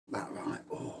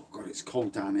it's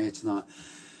cold down here tonight.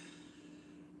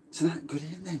 Good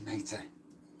evening, matey.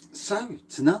 So,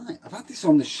 tonight, I've had this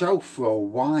on the shelf for a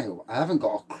while. I haven't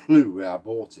got a clue where I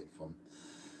bought it from.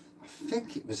 I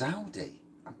think it was Aldi.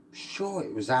 I'm sure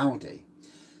it was Aldi.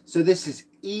 So this is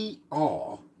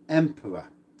ER Emperor.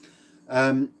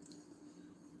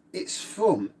 It's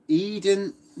from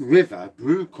Eden River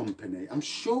Brew Company. I'm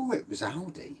sure it was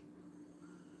Aldi.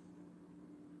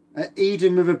 At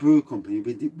Eden River Brew Company,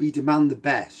 we demand the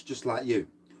best, just like you.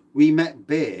 We make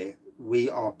beer we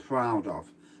are proud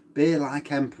of. Beer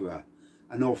like Emperor,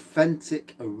 an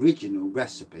authentic, original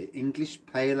recipe, English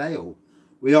Pale Ale.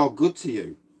 We are good to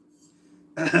you.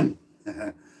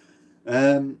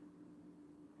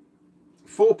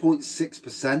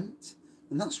 4.6%,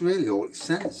 and that's really all it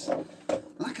says.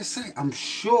 Like I say, I'm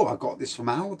sure I got this from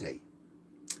Aldi.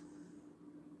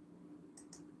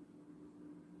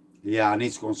 Yeah, I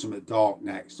need to go on something dark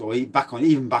next, or even back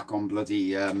on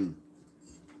bloody on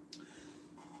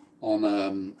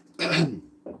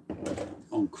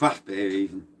craft beer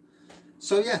even.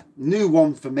 So yeah, new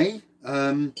one for me.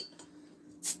 I've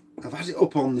had it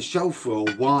up on the shelf for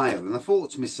a while, and I thought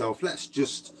to myself, let's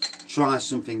just try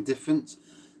something different.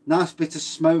 Nice bit of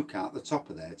smoke out the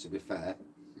top of there, to be fair.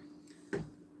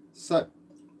 So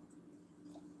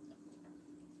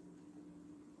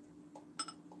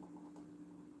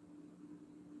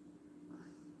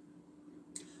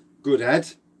good,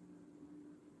 Ed.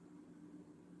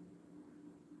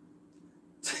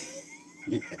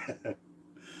 Yeah.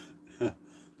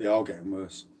 They are getting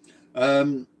worse.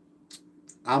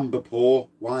 Amber pour,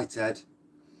 whitehead.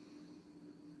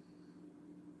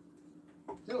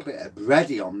 A little bit of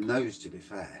bready on those, to be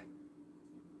fair.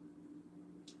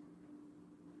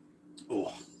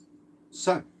 Oh,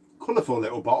 so colourful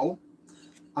little bottle.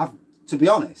 To be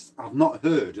honest, I've not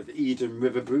heard of Eden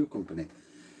River Brew Company.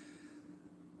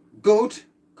 Good,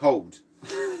 cold.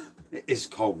 It is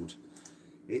cold.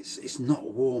 It's not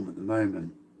warm at the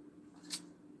moment.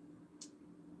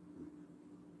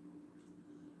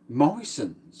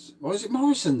 Morrison's. Or is it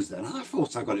Morrison's then? I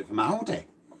thought I got it from Aldi.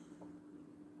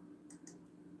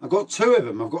 I got two of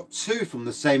them. I've got two from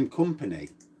the same company.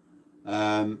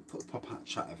 Put the pop out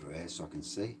chat over here so I can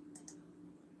see.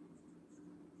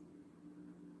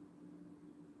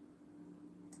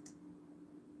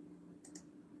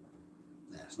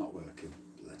 Yeah, it's not working.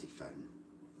 Bloody phone.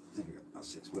 There we go.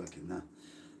 That's it. It's working now.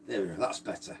 There we go. That's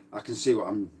better. I can see what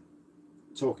I'm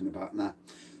talking about now.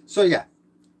 So yeah,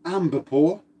 amber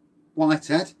pour,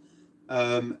 whitehead.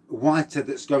 Whitehead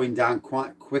that's going down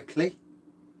quite quickly.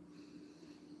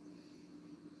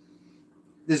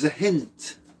 There's a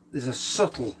hint. There's a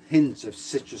subtle hint of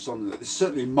citrus on it. There's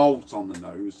certainly malt on the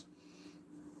nose.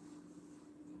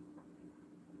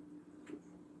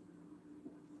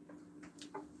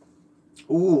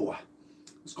 Oh,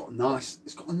 it's got a nice,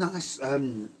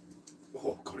 oh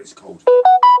God, it's cold.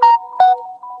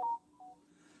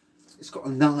 It's got a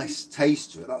nice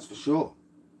taste to it, that's for sure.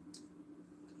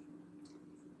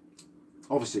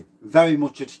 Obviously, very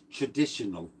much a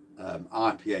traditional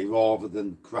IPA rather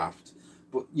than craft,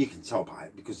 but you can tell by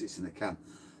it because it's in a can.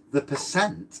 The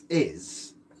percent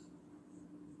is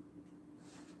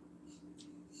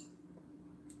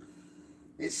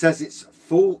it says it's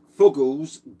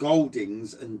Fuggles,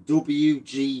 Goldings and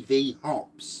WGV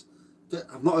hops.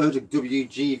 I've not heard of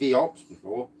WGV hops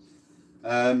before.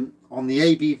 On the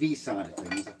ABV side of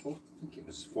things, I think it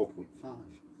was 4.5.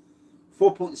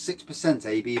 4.6%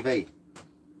 ABV.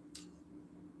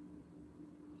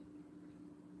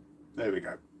 There we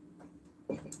go.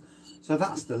 So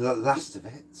that's the last of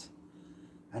it.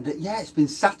 And yeah, it's been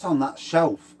sat on that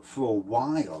shelf for a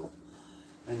while.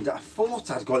 And I thought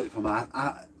I'd got it from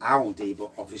Aldi,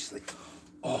 but obviously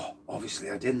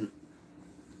I didn't.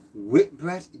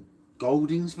 Whitbread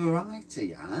Goldings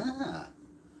variety. Ah,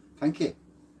 thank you.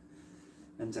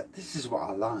 And this is what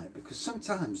I like, because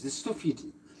sometimes there's stuff you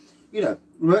know,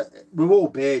 we're all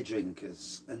beer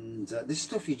drinkers, and there's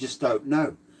stuff you just don't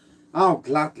know. I'll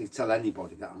gladly tell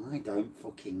anybody that I don't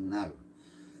fucking know.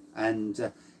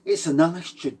 And it's a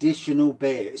nice traditional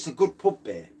beer. It's a good pub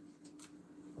beer.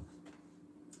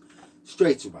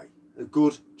 Straight away, a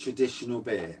good traditional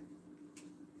beer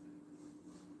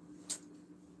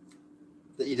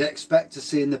that you'd expect to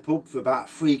see in the pub for about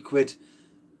 £3.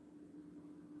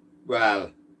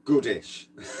 Well, goodish.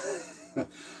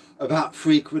 About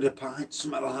 £3 a pint,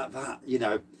 something like that. You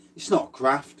know, it's not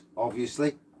craft,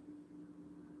 obviously.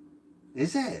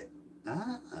 Is it?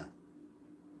 Ah.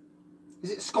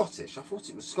 Is it Scottish? I thought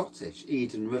it was Scottish.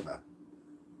 Eden River.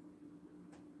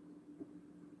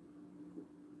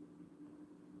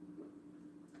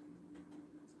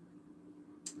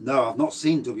 No, I've not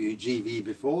seen WGV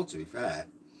before, to be fair.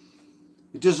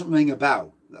 It doesn't ring a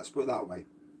bell, let's put it that way.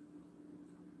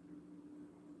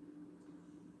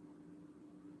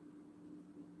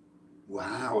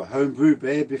 Wow, a homebrew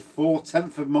beer before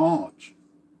 10th of March.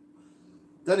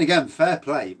 Then again, fair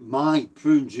play, my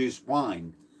prune juice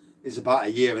wine is about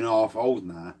 1.5 years old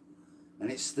now, and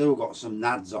it's still got some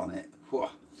nads on it. Whew.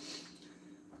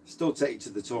 Still take it to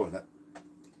the toilet,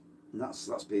 and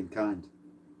that's being kind.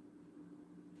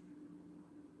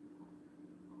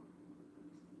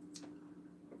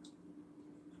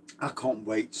 I can't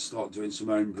wait to start doing some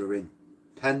home brewing.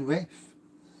 Penrith.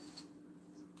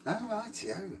 Oh,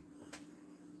 rightio.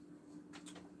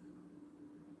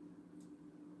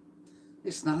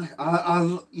 It's nice.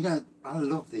 You know, I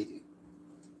love the.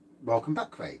 Welcome back,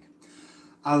 Craig.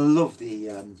 I love the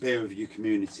beer review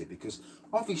community because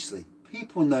obviously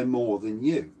people know more than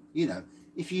you. You know,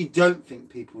 if you don't think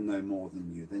people know more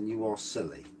than you, then you are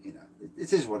silly. You know,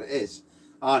 it is what it is.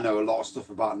 I know a lot of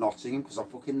stuff about Nottingham because I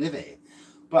fucking live here,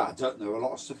 but I don't know a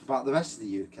lot of stuff about the rest of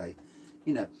the UK.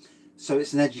 You know, so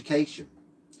it's an education.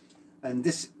 And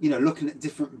this, you know, looking at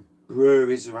different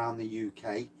breweries around the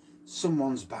UK,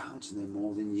 someone's bound to know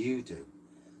more than you do.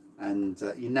 And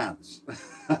your nads.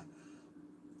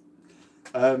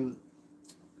 And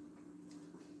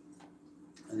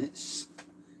it's,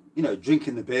 you know,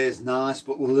 drinking the beer is nice,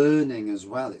 but learning as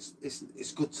well.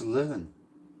 It's good to learn.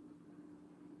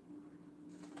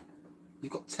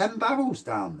 You've got 10 barrels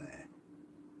down there.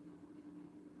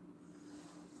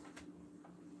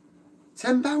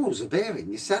 10 barrels of beer in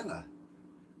your cellar.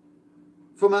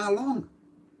 From how long?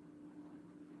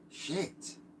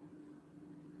 Shit.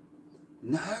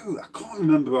 No, I can't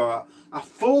remember. I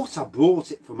thought I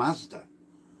bought it from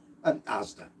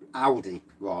Audi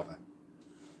rather.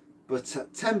 But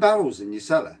 10 barrels in your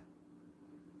cellar.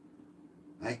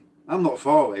 Hey, I'm not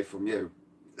far away from you.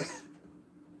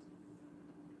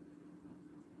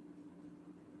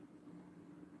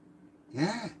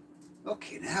 Yeah,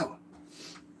 fucking hell.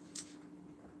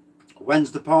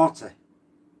 When's the party?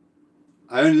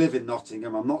 I only live in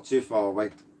Nottingham, I'm not too far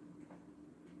away.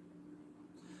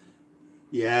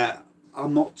 Yeah,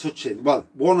 I'm not touching. Well,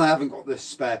 one, I haven't got the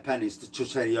spare pennies to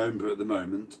touch any homebrew at the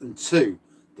moment, and two,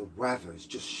 the weather is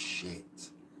just shit.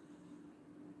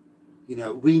 You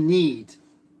know, we need,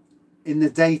 in the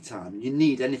daytime, you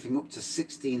need anything up to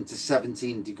 16 to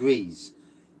 17 degrees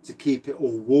to keep it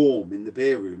all warm in the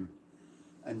beer room.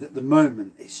 And at the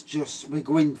moment, it's just, we're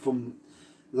going from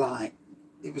like,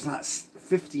 it was like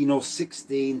 15 or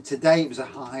 16. Today it was a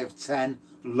high of 10,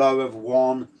 low of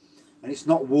 1, and it's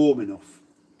not warm enough.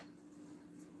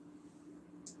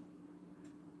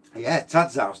 Yeah,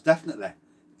 Tad's house, definitely.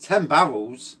 10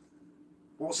 barrels.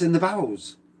 What's in the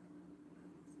barrels?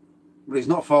 Well, he's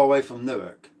not far away from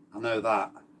Newark. I know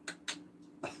that.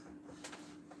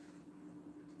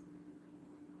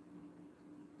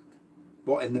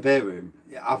 What, in the beer room?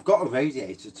 Yeah, I've got a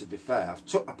radiator, to be fair.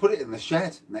 I put it in the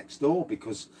shed next door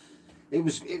because it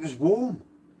was warm.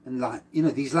 And like, you know,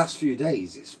 these last few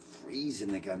days, it's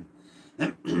freezing again.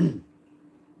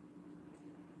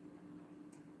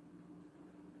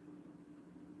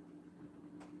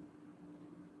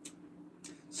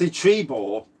 See,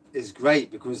 Trebor is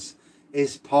great because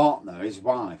his partner, his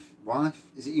wife,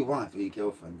 is it your wife or your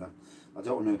girlfriend? I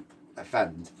don't want to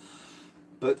offend,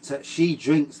 but she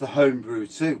drinks the homebrew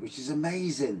too, which is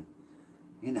amazing,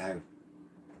 you know.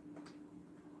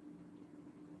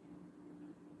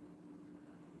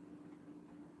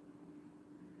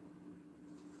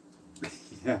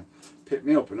 Yeah, pick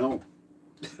me up and all.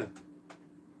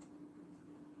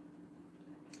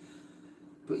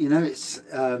 But you know, it's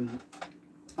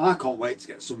I can't wait to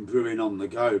get some brewing on the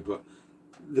go, but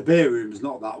the beer room's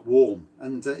not that warm.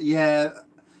 And yeah,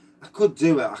 I could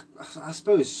do it. I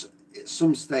suppose at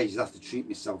some stage I have to treat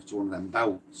myself to one of them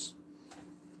belts.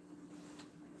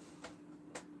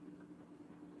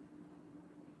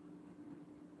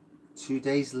 Two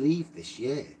days leave this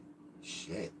year.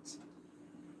 Shit.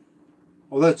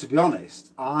 Although, to be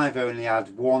honest, I've only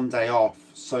had 1 day off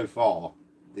so far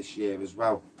this year as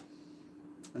well.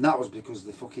 And that was because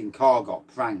the fucking car got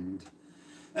pranged.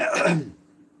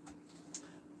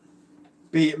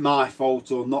 Be it my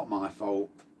fault or not my fault.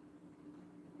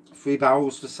 3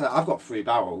 barrels for sale. I've got 3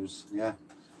 barrels, yeah.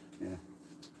 Yeah.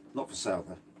 Not for sale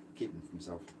though. Keep them for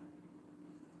myself.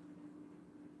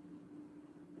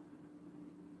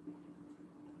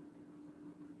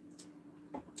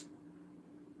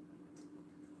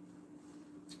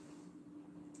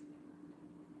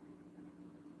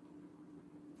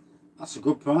 That's a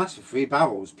good price for 3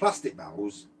 barrels. Plastic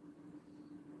barrels.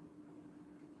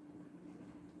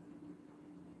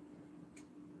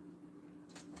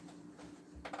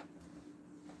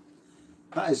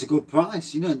 That is a good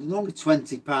price. You know, they're normally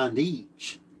 £20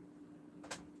 each.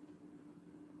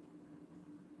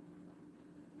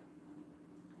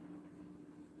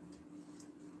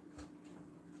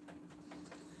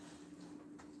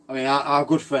 I mean, our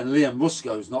good friend Liam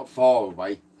Rusco's not far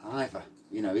away either.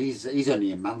 You know, he's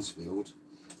only in Mansfield.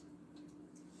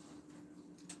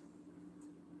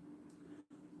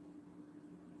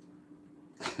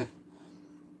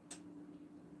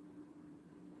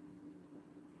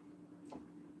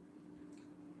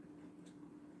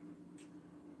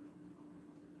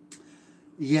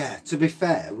 Yeah, to be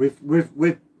fair, with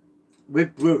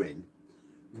brewing,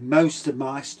 most of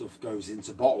my stuff goes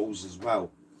into bottles as well,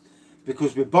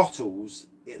 because with bottles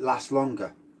it lasts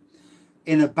longer.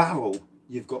 In a barrel,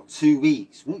 you've got 2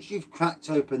 weeks. Once you've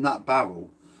cracked open that barrel,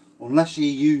 unless you're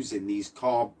using these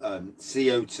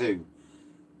CO2,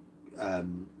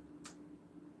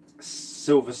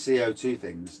 silver CO2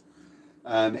 things,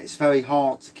 it's very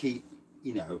hard to keep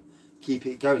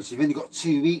it going. So you've only got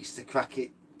 2 weeks to crack it,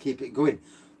 keep it going.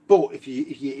 But if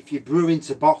you brew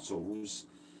into bottles,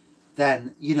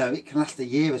 then you know it can last a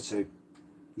year or two.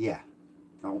 Yeah,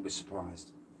 I won't be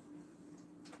surprised.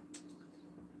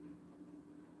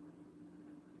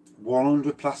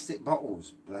 100 plastic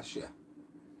bottles, bless you.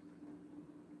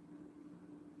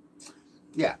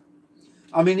 Yeah,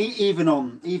 I mean, even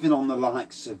on the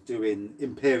likes of doing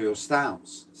imperial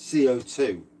stouts,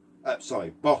 CO2,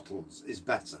 bottles is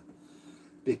better,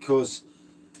 because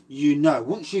you know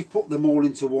once you've put them all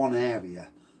into one area,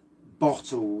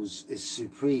 bottles is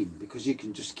supreme, because you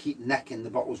can just keep necking the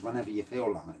bottles whenever you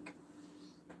feel like.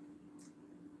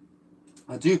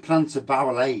 I do plan to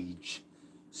barrel age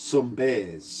some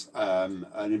beers, an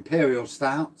imperial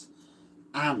stout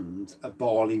and a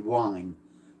barley wine,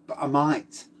 but I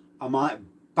might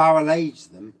barrel age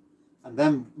them, and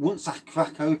then once I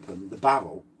crack open the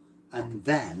barrel and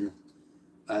then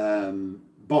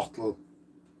bottle,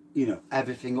 you know,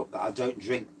 everything up that I don't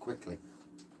drink quickly.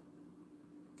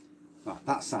 Right,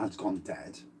 that side's gone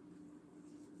dead.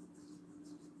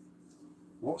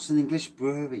 What's an English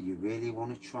brewery you really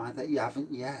want to try that you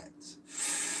haven't yet?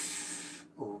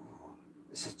 Oh,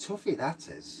 it's a toughie, that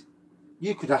is.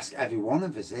 You could ask every one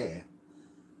of us here.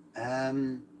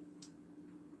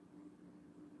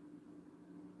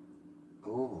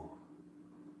 Oh,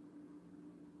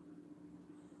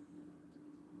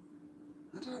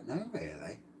 I don't know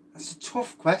really. That's a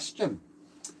tough question.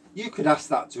 You could ask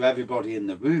that to everybody in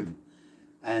the room,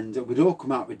 and we'd all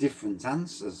come out with different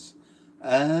answers.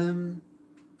 I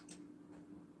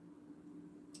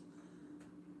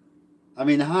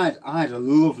mean, I had a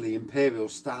lovely imperial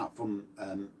stout from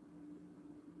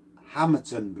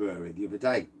Hamerton Brewery the other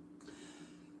day,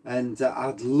 and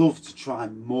I'd love to try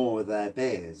more of their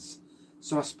beers.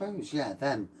 So I suppose, yeah,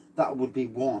 then that would be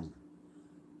one.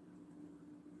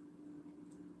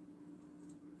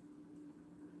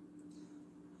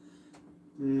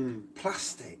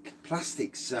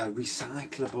 Plastic's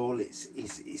recyclable.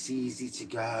 It's easy to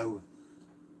go.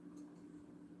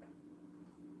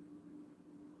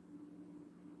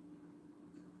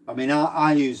 I mean,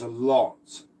 I use a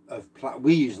lot of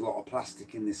we use a lot of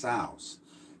plastic in this house,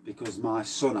 because my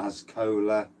son has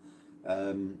cola,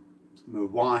 my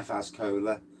wife has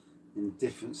cola in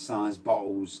different size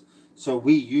bottles, so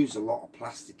we use a lot of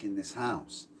plastic in this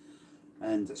house.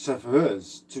 And so for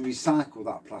us to recycle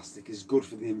that plastic is good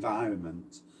for the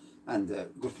environment, and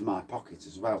good for my pocket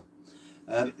as well.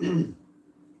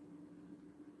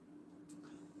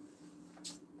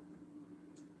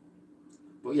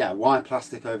 But yeah, why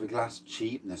plastic over glass?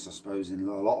 Cheapness, I suppose, in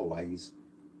a lot of ways.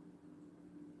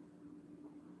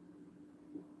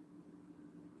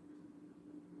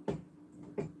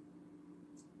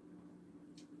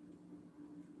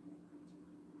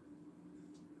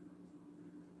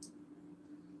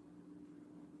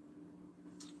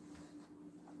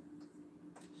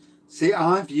 See,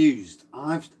 I've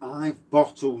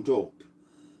bottled up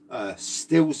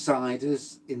still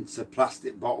ciders into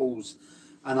plastic bottles,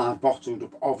 and I've bottled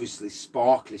up obviously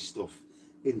sparkly stuff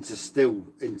into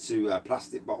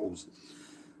plastic bottles.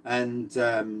 And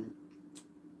for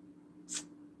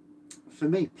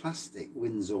me, plastic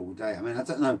wins all day. I mean, I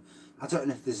don't know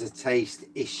if there's a taste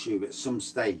issue at some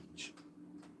stage.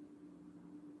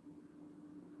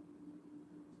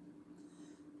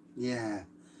 Yeah,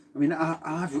 I mean,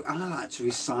 I like to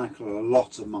recycle a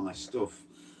lot of my stuff,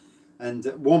 and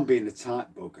one being a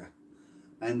tight bugger,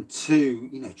 and two,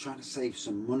 you know, trying to save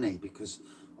some money, because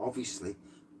obviously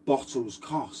bottles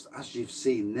cost, as you've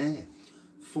seen there,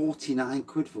 49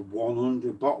 quid for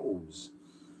 100 bottles.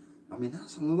 I mean,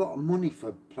 that's a lot of money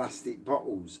for plastic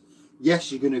bottles.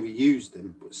 Yes, you're going to reuse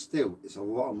them, but still, it's a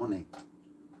lot of money.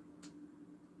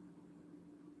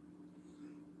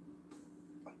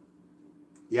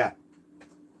 Yeah,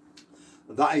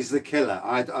 that is the killer.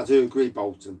 I do agree,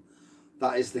 Bolton.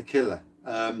 That is the killer.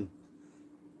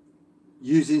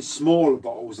 Using smaller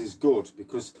bottles is good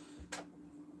because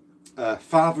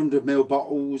 500ml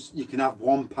bottles, you can have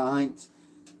 1 pint.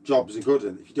 Jobs are good,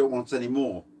 and if you don't want any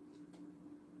more.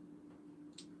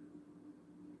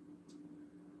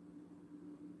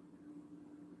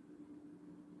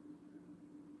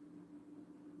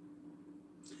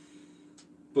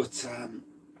 But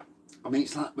I mean,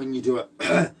 it's like when you do a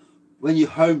when you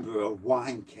homebrew a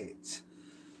wine kit.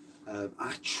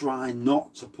 I try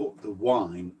not to put the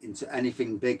wine into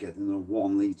anything bigger than a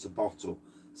 1 litre bottle,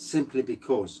 simply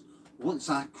because once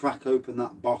I crack open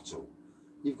that bottle,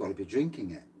 you've got to be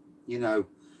drinking it, you know,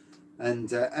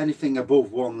 and anything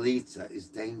above 1 litre is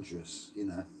dangerous, you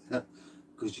know,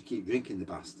 because you keep drinking the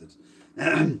bastard.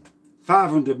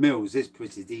 500ml is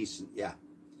pretty decent, yeah.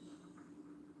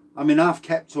 I mean, I've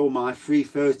kept all my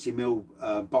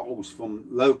 330ml bottles from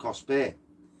low cost beer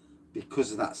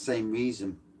because of that same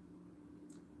reason.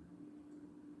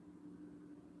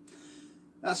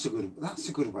 That's a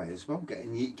good way as well,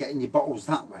 getting your bottles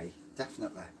that way,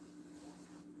 definitely.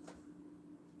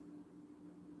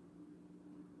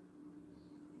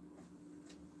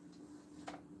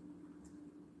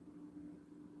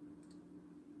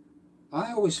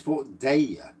 I always thought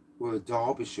Daya were a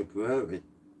Derbyshire brewery,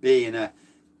 being a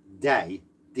Day,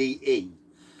 D-E,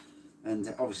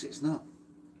 and obviously it's not.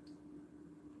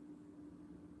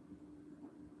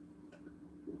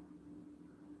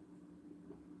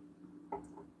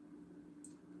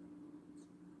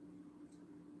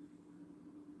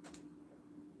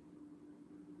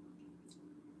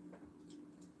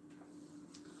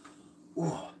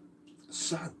 Oh,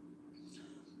 so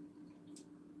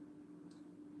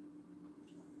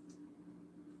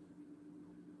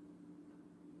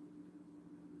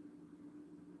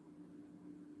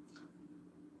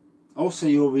also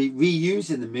you'll be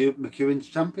reusing the McEwen's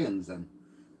Champions then.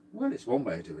 Well, it's one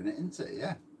way of doing it, isn't it?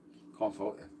 Yeah, can't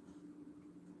fault you.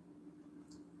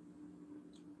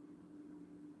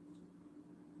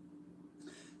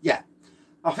 Yeah,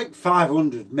 I think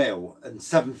 500ml and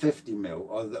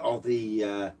 750ml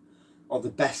are the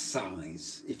best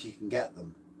size if you can get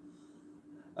them.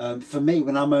 For me,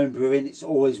 when I'm home brewing, it's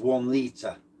always 1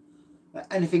 litre.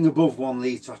 Anything above 1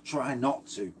 litre, I try not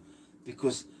to,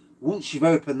 because once you've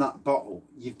opened that bottle,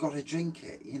 you've got to drink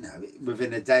it, you know,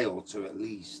 within a day or two at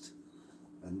least,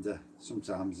 and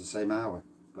sometimes the same hour.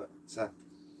 But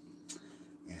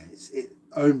yeah, it's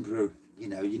home brew. You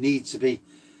know, you need to be,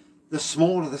 the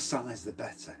smaller the size, the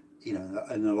better. You know,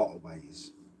 in a lot of ways.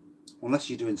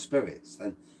 Unless you're doing spirits,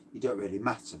 then you don't really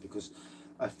matter, because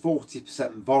a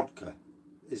 40% vodka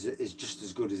is just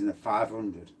as good as in a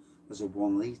 500 as a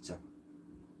 1 litre.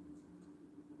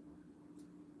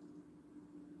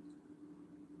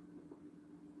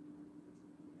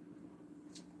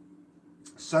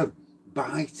 So,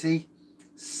 bitey,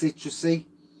 citrusy,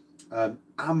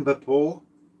 amber pour.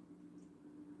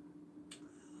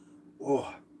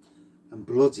 Oh, and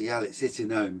bloody hell, it's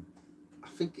hitting home. I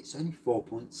think it's only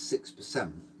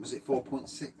 4.6%. Was it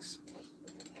 4.6?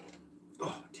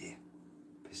 Oh dear,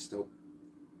 pistol.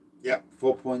 Yep,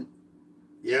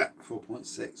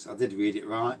 4.6. I did read it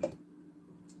right.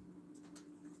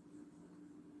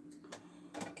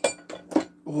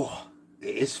 Oh,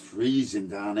 it is freezing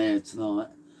down here tonight.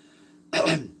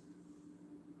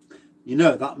 You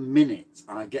know, that minute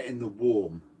I get in the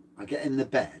warm, I get in the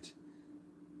bed,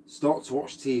 start to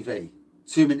watch TV,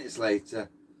 2 minutes later,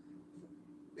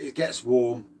 it gets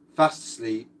warm, fast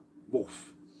asleep,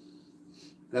 woof.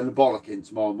 Then the bollocking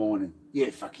tomorrow morning.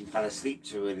 You fucking fell asleep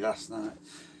too early last night.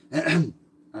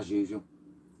 As usual.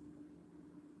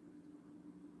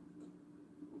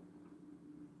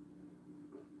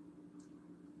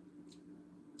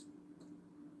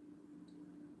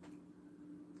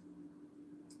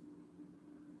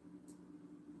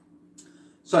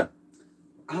 So,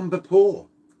 amber pour.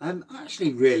 I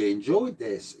actually really enjoyed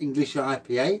this English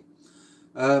IPA.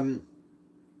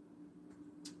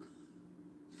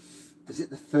 Is it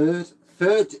the third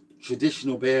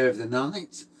traditional beer of the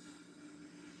night?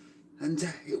 And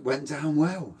it went down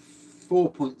well.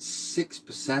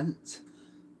 4.6%.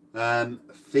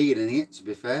 Feeling it, to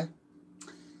be fair.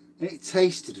 And it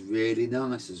tasted really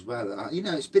nice as well. You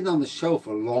know, it's been on the shelf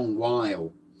for a long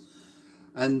while.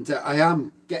 And I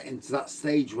am getting to that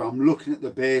stage where I'm looking at the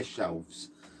beer shelves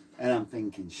and I'm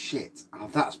thinking, shit,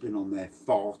 that's been on there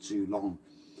far too long.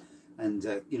 And,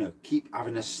 you know, keep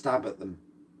having a stab at them.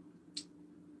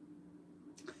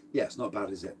 Yeah, it's not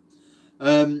bad, is it?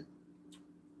 A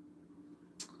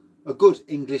good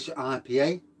English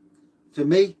IPA. For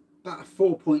me, about a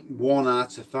 4.1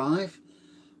 out of 5.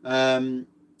 Very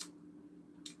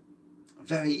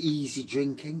easy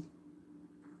drinking.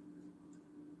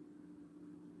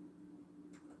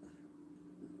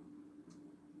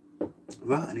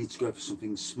 Right, I need to go for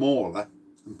something smaller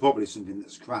and probably something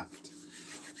that's craft.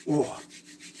 Oh,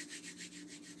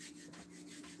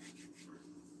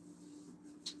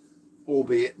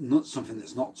 albeit not something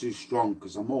that's not too strong,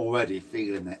 because I'm already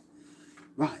feeling it.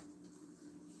 Right,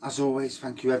 as always,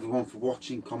 thank you everyone for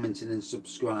watching, commenting and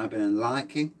subscribing and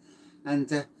liking,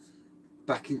 and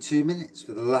back in 2 minutes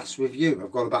for the last review.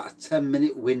 I've got about a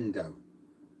 10-minute window,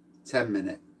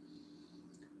 10-minute,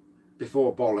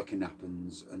 before bollocking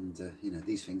happens, and you know,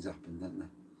 these things happen, don't they?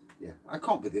 Yeah, I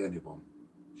can't be the only one,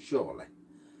 surely,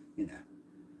 you know.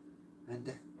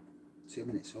 And 2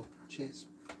 minutes up. Cheers.